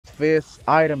Fortnite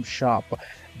Item Shop.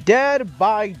 Dead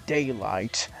by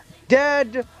Daylight.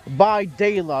 Dead by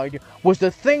Daylight was the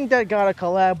thing that got a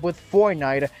collab with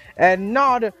Fortnite and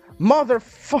not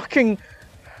motherfucking.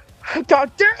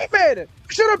 God damn it!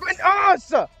 Should have been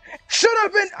us! Should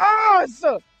have been us!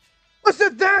 Was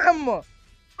it them?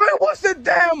 Why was it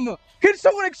them? Can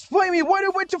someone explain me why they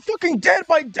went to fucking Dead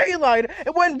by Daylight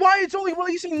and why it's only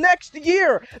releasing next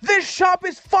year? This shop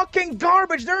is fucking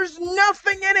garbage. There's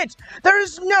nothing in it.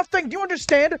 There's nothing. Do you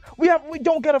understand? We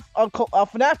don't get a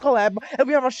FNAF collab and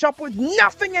we have a shop with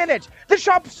nothing in it. The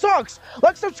shop sucks.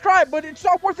 Like, subscribe, but it's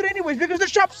not worth it anyways because the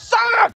shop sucks.